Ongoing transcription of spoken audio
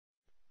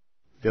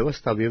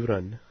व्यवस्था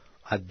विवरण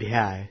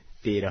अध्याय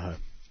 13।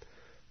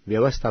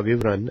 व्यवस्था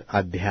विवरण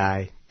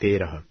अध्याय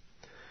 13।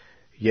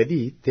 यदि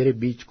तेरे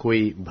बीच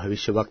कोई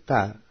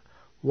भविष्यवक्ता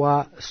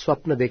व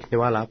स्वप्न देखने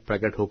वाला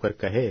प्रकट होकर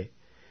कहे,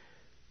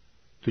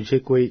 तुझे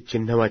कोई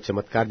चिन्ह व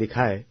चमत्कार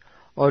दिखाए,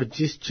 और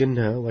जिस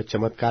चिन्ह व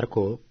चमत्कार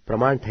को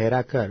प्रमाण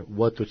ठहराकर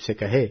वह तुझसे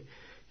कहे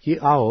कि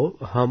आओ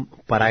हम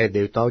पराये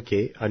देवताओं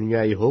के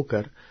अनुयायी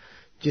होकर,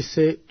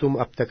 जिससे तुम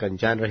अब तक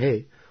अनजान रहे,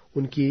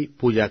 उनकी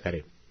पूजा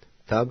करें,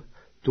 तब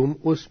तुम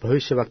उस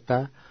भविष्यवक्ता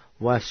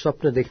व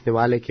स्वप्न देखने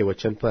वाले के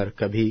वचन पर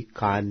कभी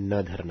कान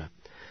न धरना,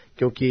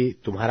 क्योंकि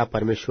तुम्हारा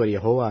परमेश्वर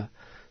यहोवा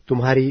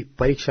तुम्हारी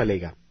परीक्षा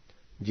लेगा,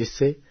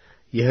 जिससे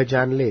यह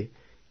जान ले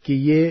कि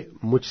ये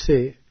मुझसे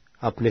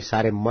अपने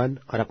सारे मन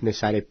और अपने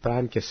सारे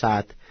प्राण के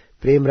साथ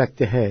प्रेम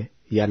रखते हैं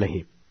या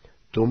नहीं।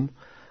 तुम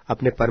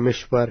अपने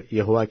परमेश्वर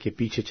यहोवा के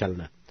पीछे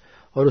चलना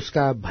और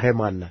उसका भय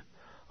मानना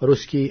और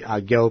उसकी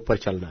आज्ञाओं पर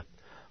चलना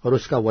और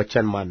उसका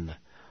वचन मानना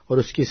और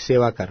उसकी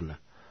सेवा करना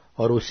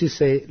और उसी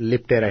से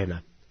लिपटे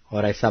रहना।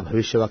 और ऐसा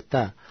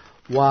भविष्यवक्ता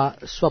व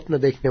स्वप्न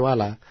देखने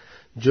वाला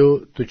जो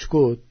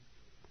तुझको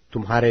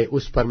तुम्हारे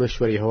उस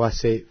परमेश्वर यहोवा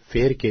से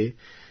फेर के,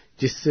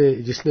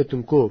 जिसने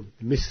तुमको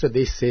मिस्र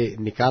देश से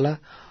निकाला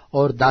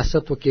और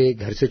दासत्व के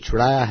घर से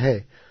छुड़ाया है,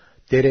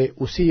 तेरे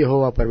उसी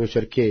यहोवा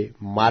परमेश्वर के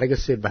मार्ग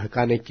से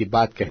बहकाने की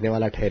बात कहने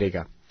वाला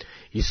ठहरेगा।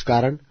 इस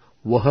कारण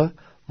वह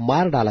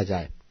मार डाला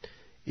जाए।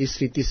 इस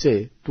रीति से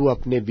तू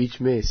अपने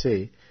बीच में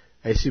से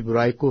ऐसी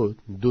बुराई को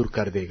दूर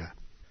कर देगा।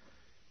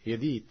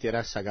 यदि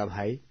तेरा सगा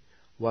भाई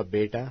व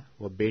बेटा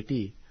व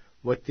बेटी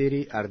व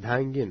तेरी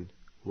अर्धांगिन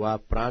व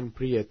प्राण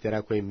प्रिय तेरा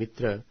कोई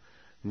मित्र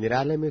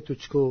निराले में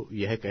तुझको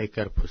यह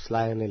कहकर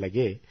फुसलाने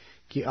लगे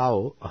कि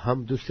आओ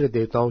हम दूसरे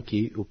देवताओं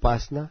की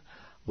उपासना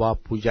व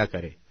पूजा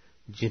करें,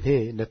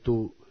 जिन्हें न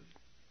तू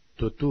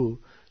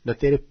न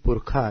तेरे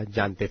पुरखा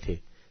जानते थे,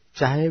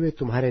 चाहे वे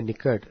तुम्हारे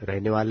निकट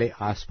रहने वाले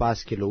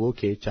आसपास के लोगों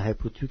के, चाहे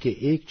पृथ्वी के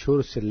एक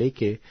छोर से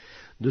लेके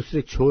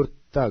दूसरे छोर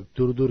तक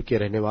दूर दूर के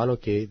रहने वालों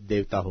के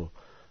देवता हो,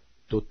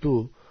 तो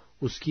तू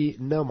उसकी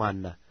न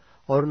मानना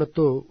और न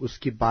तो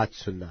उसकी बात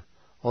सुनना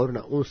और न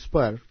उस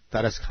पर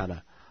तरस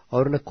खाना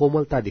और न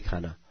कोमलता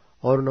दिखाना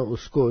और न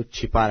उसको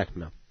छिपा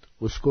रखना।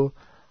 उसको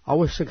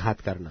अवश्य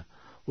घात करना।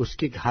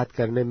 उसके घात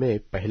करने में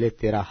पहले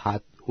तेरा हाथ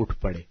उठ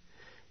पड़े,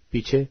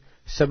 पीछे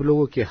सब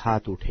लोगों के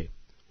हाथ उठे।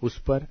 उस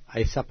पर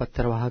ऐसा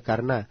पत्थरवाह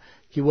करना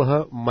कि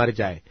वह मर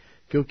जाए,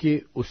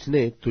 क्योंकि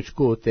उसने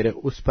तुझको तेरे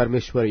उस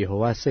परमेश्वर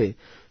यहोवा से,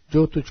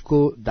 जो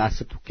तुझको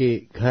दासत्व के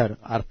घर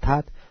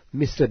अर्थात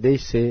मिस्र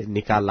देश से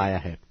निकाल लाया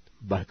है,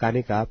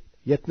 बहकाने का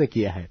यत्न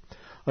किया है।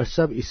 और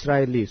सब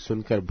इस्राएली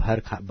सुनकर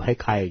भय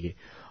खाएंगे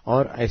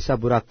और ऐसा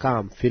बुरा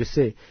काम फिर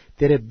से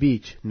तेरे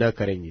बीच न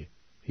करेंगे।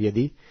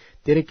 यदि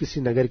तेरे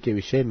किसी नगर के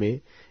विषय में,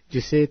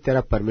 जिसे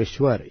तेरा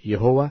परमेश्वर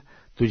यहोवा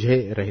तुझे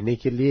रहने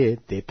के लिए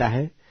देता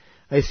है,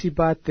 ऐसी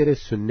बात तेरे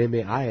सुनने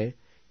में आए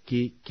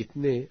कि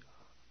कितने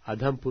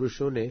अधम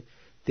पुरुषों ने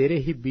तेरे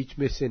ही बीच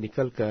में से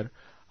निकलकर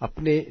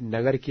अपने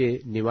नगर के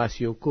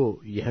निवासियों को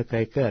यह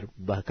कहकर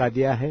बहका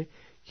दिया है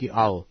कि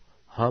आओ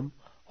हम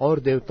और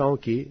देवताओं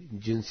की,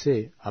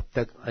 जिनसे अब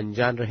तक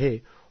अनजान रहे,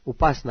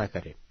 उपासना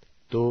करें,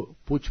 तो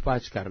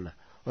पूछपाछ करना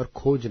और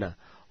खोजना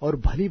और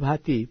भली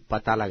भांति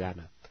पता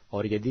लगाना।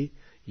 और यदि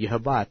यह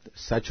बात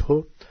सच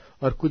हो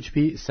और कुछ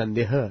भी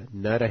संदेह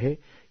न रहे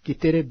कि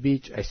तेरे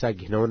बीच ऐसा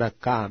घिनौना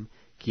काम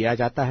किया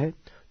जाता है,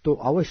 तो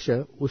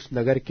अवश्य उस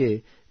नगर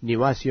के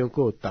निवासियों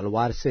को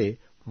तलवार से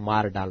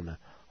मार डालना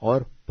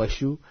और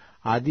पशु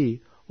आदि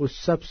उस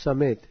सब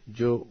समेत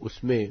जो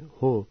उसमें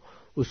हो,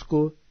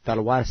 उसको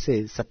तलवार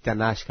से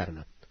सत्यानाश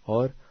करना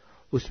और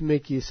उसमें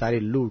की सारी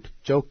लूट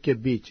चौक के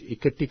बीच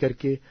इकट्ठी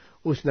करके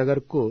उस नगर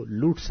को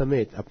लूट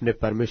समेत अपने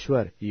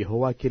परमेश्वर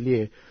यहोवा के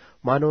लिए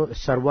मानो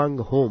सर्वांग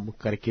होम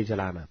करके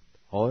जलाना।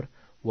 और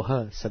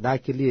वह सदा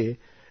के लिए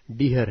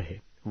डीह रहे,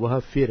 वह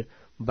फिर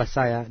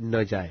बसाया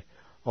न जाए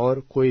और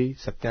कोई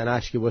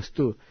सत्यानाश की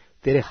वस्तु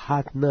तेरे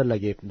हाथ न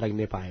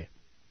लगने पाए,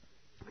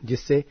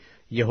 जिससे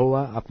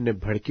यहोवा अपने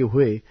भड़के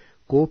हुए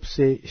कोप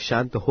से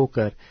शांत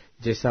होकर,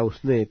 जैसा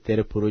उसने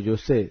तेरे पूर्वजों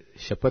से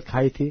शपथ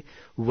खाई थी,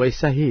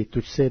 वैसा ही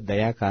तुझसे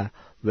दया का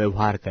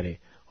व्यवहार करे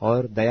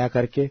और दया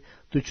करके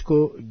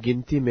तुझको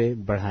गिनती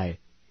में बढ़ाए।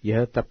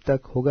 यह तब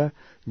तक होगा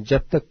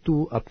जब तक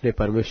तू अपने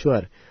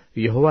परमेश्वर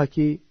यहोवा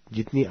की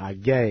जितनी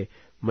आज्ञाएं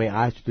मैं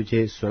आज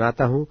तुझे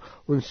सुनाता हूँ,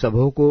 उन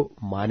सबों को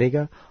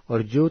मानेगा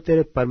और जो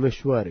तेरे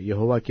परमेश्वर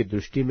यहोवा की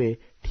दृष्टि में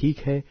ठीक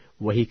है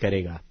वही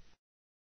करेगा।